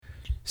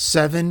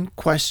7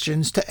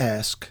 questions to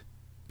ask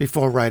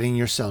before writing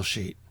your sell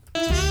sheet.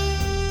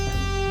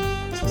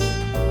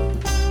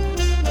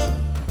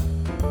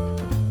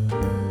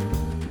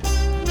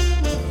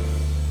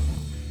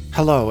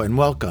 Hello and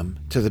welcome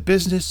to the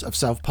Business of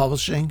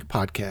Self-Publishing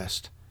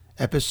podcast,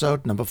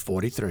 episode number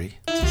 43.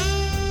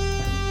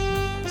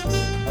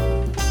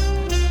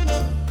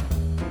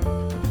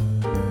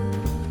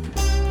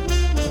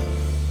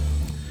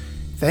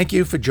 Thank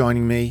you for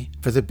joining me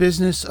for the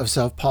Business of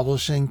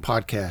Self-Publishing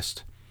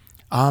podcast.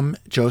 I'm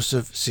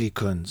Joseph C.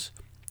 Kunz.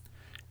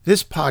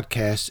 This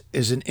podcast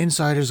is an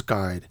insider's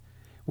guide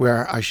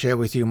where I share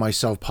with you my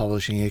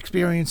self-publishing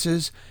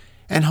experiences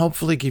and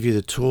hopefully give you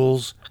the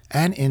tools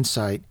and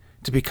insight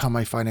to become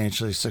a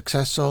financially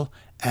successful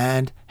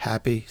and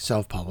happy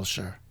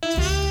self-publisher.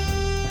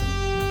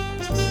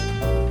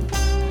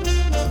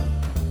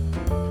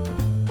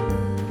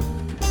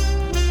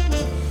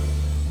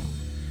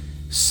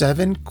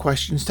 Seven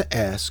questions to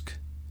ask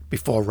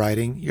before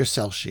writing your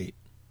sell sheet.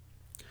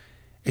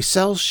 A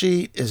sell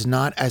sheet is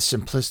not as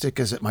simplistic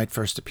as it might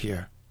first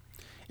appear.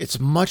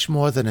 It's much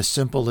more than a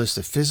simple list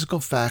of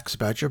physical facts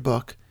about your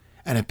book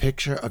and a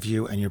picture of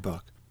you and your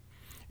book.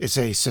 It's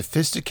a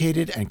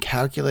sophisticated and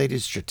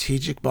calculated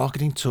strategic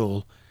marketing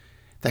tool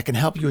that can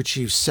help you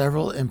achieve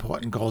several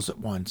important goals at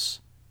once.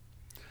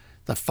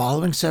 The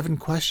following 7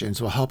 questions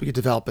will help you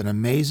develop an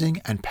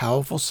amazing and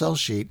powerful sell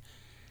sheet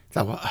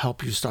that will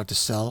help you start to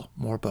sell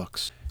more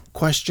books.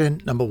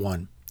 Question number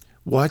 1.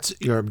 What's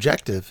your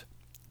objective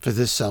for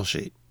this sell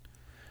sheet?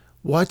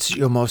 What's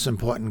your most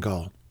important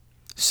goal?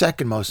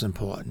 Second most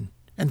important?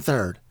 And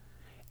third?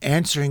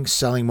 Answering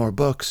selling more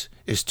books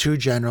is too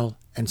general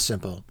and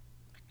simple.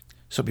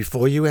 So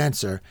before you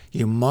answer,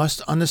 you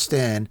must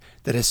understand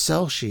that a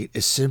sell sheet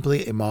is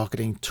simply a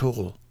marketing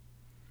tool.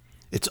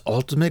 Its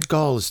ultimate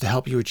goal is to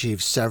help you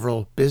achieve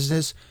several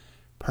business,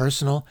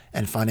 personal,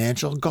 and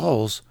financial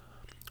goals,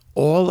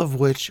 all of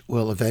which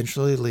will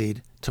eventually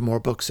lead to more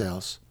book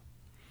sales.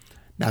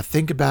 Now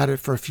think about it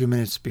for a few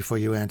minutes before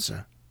you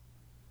answer.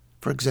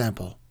 For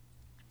example,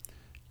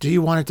 do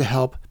you want it to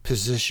help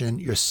position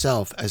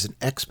yourself as an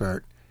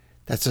expert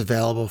that's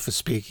available for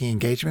speaking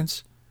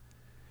engagements?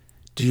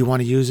 Do you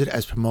want to use it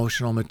as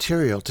promotional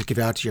material to give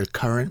out to your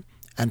current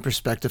and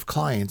prospective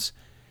clients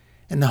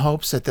in the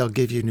hopes that they'll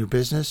give you new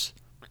business?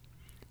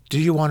 Do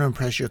you want to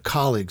impress your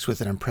colleagues with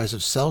an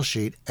impressive sell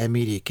sheet and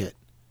media kit?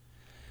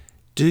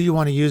 Do you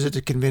want to use it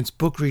to convince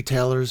book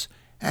retailers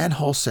and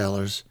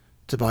wholesalers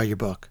to buy your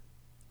book?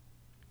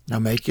 Now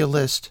make your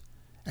list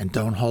and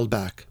don't hold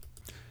back.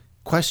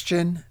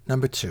 Question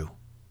number 2.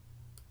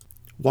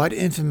 What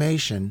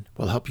information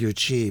will help you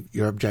achieve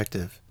your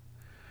objective?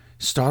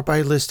 Start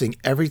by listing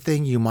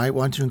everything you might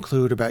want to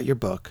include about your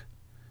book,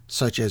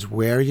 such as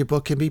where your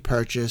book can be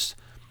purchased,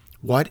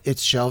 what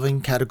its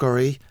shelving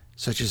category,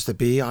 such as the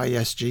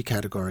BISG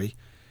category,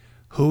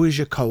 who is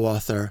your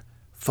co-author,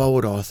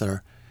 foreword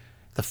author,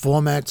 the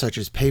format such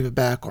as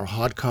paperback or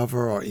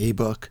hardcover or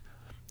ebook,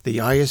 the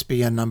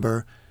ISBN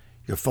number,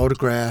 your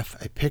photograph,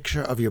 a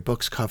picture of your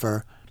book's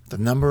cover, the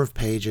number of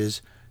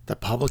pages, the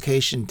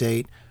publication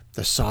date,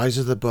 the size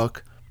of the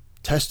book,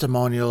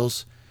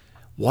 testimonials,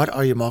 what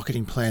are your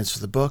marketing plans for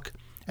the book,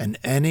 and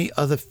any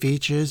other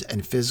features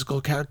and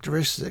physical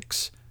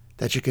characteristics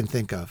that you can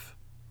think of.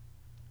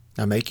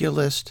 Now make your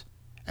list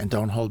and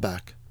don't hold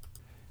back.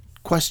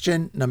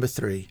 Question number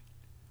 3.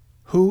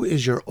 Who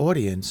is your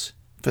audience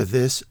for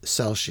this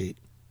sell sheet?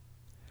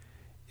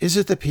 Is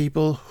it the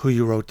people who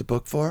you wrote the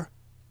book for,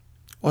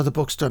 or the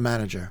bookstore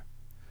manager?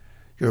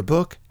 Your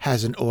book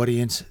has an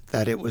audience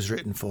that it was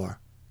written for.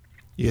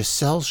 Your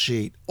sell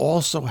sheet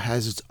also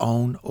has its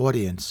own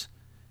audience.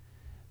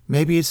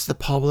 Maybe it's the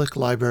public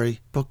library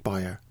book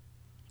buyer.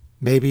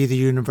 Maybe the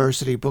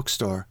university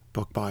bookstore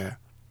book buyer.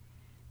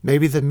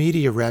 Maybe the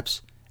media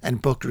reps and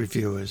book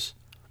reviewers.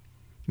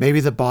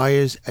 Maybe the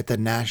buyers at the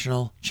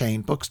national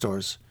chain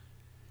bookstores.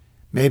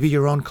 Maybe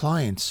your own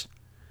clients.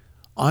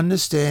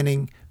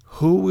 Understanding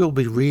who will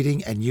be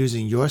reading and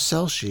using your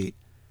sell sheet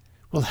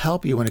will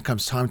help you when it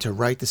comes time to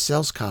write the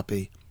sales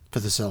copy for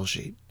the sell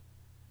sheet.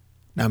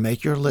 Now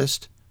make your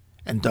list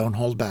and don't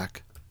hold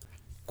back.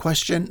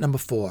 Question number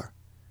 4.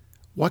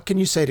 What can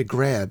you say to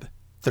grab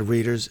the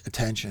reader's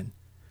attention?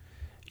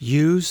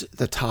 Use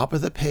the top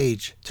of the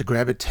page to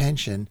grab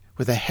attention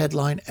with a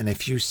headline and a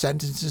few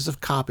sentences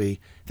of copy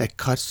that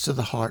cuts to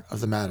the heart of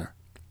the matter.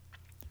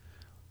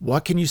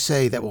 What can you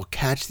say that will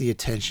catch the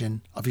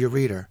attention of your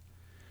reader?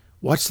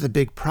 What's the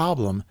big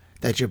problem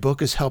that your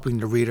book is helping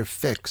the reader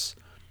fix?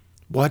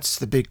 What's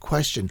the big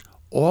question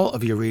all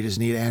of your readers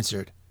need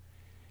answered?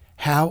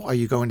 How are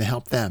you going to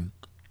help them?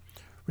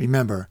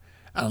 Remember,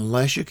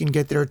 unless you can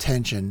get their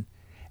attention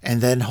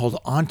and then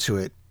hold on to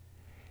it,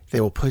 they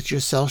will put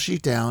your sell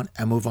sheet down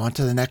and move on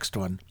to the next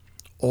one,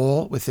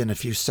 all within a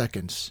few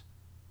seconds.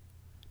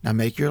 Now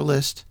make your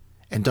list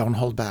and don't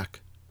hold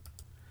back.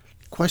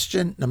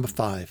 Question number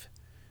 5.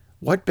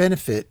 What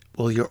benefit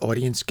will your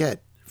audience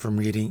get from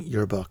reading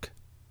your book?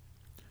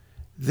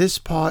 This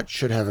part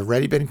should have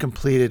already been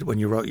completed when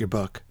you wrote your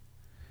book.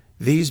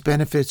 These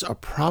benefits are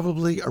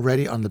probably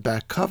already on the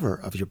back cover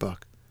of your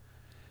book.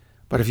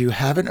 But if you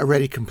haven't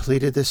already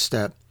completed this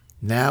step,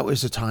 now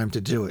is the time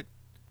to do it.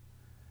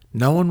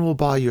 No one will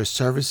buy your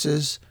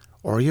services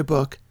or your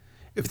book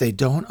if they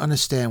don't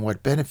understand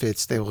what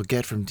benefits they will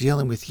get from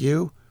dealing with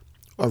you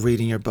or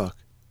reading your book.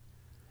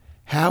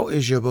 How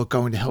is your book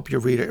going to help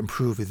your reader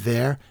improve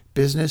their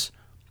business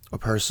or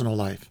personal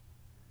life?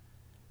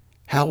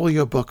 How will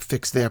your book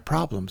fix their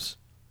problems?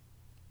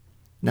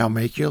 Now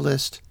make your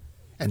list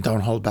and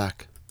don't hold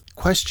back.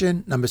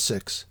 Question number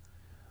 6.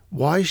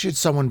 Why should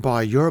someone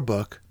buy your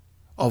book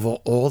over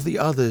all the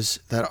others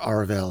that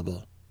are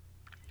available?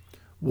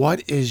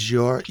 What is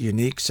your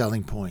unique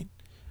selling point?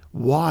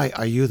 Why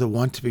are you the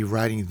one to be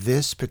writing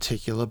this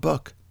particular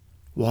book?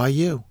 Why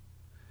you?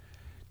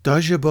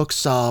 Does your book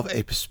solve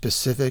a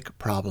specific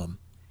problem?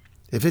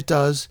 If it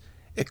does,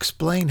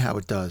 explain how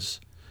it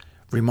does.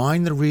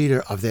 Remind the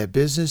reader of their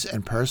business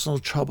and personal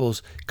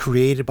troubles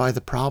created by the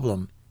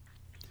problem.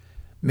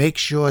 Make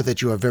sure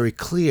that you are very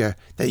clear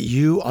that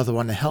you are the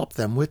one to help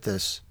them with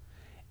this.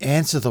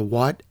 Answer the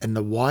what and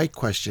the why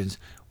questions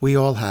we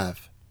all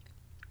have.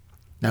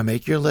 Now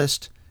make your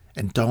list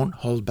and don't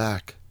hold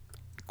back.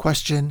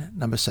 Question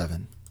number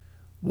 7.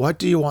 What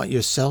do you want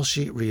your sell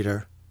sheet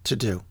reader to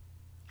do?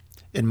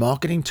 In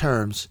marketing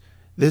terms,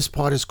 this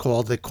part is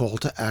called the call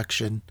to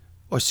action,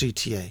 or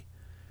CTA.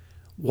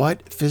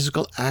 What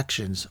physical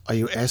actions are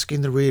you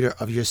asking the reader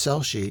of your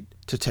sell sheet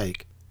to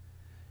take?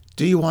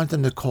 Do you want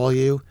them to call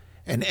you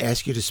and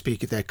ask you to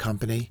speak at their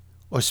company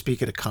or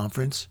speak at a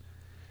conference?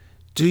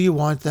 Do you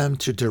want them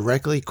to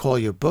directly call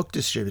your book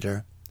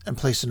distributor and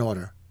place an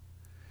order?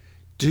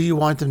 Do you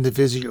want them to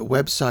visit your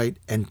website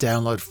and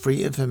download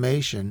free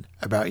information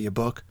about your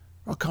book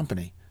or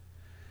company?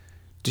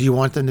 Do you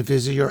want them to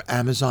visit your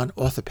Amazon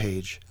author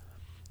page?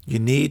 You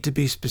need to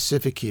be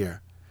specific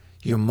here.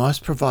 You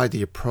must provide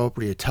the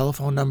appropriate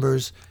telephone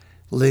numbers,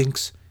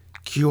 links,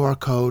 QR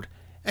code,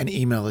 and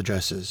email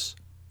addresses.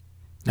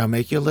 Now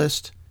make your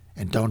list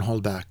and don't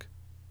hold back.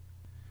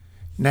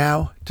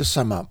 Now to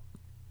sum up.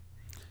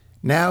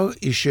 Now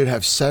you should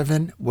have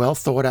 7 well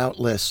thought out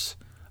lists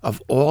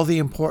of all the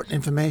important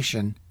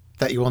information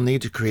that you will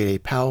need to create a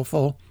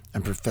powerful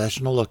and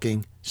professional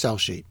looking sell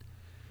sheet.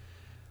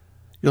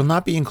 You'll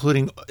not be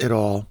including it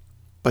all,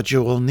 but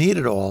you will need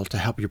it all to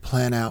help you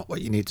plan out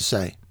what you need to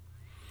say.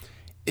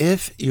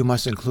 If you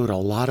must include a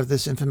lot of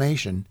this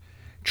information,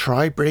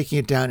 try breaking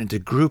it down into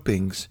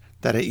groupings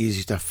that are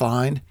easy to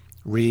find,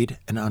 read,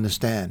 and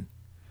understand.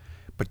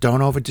 But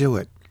don't overdo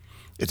it.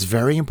 It's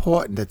very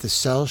important that the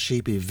sell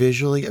sheet be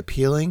visually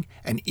appealing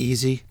and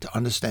easy to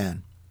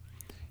understand.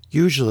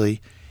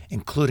 Usually,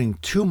 including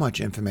too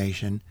much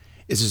information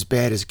is as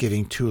bad as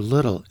giving too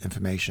little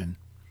information.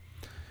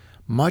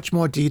 Much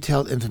more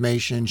detailed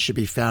information should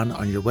be found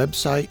on your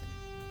website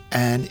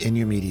and in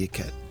your media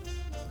kit.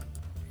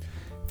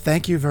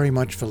 Thank you very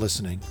much for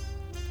listening.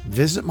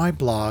 Visit my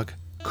blog,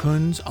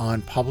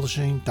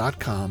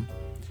 kunzonpublishing.com,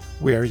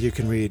 where you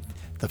can read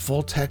the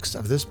full text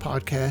of this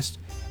podcast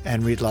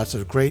and read lots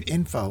of great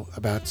info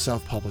about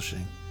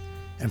self-publishing.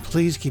 And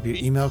please keep your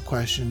email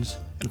questions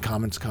and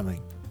comments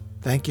coming.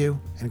 Thank you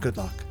and good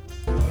luck.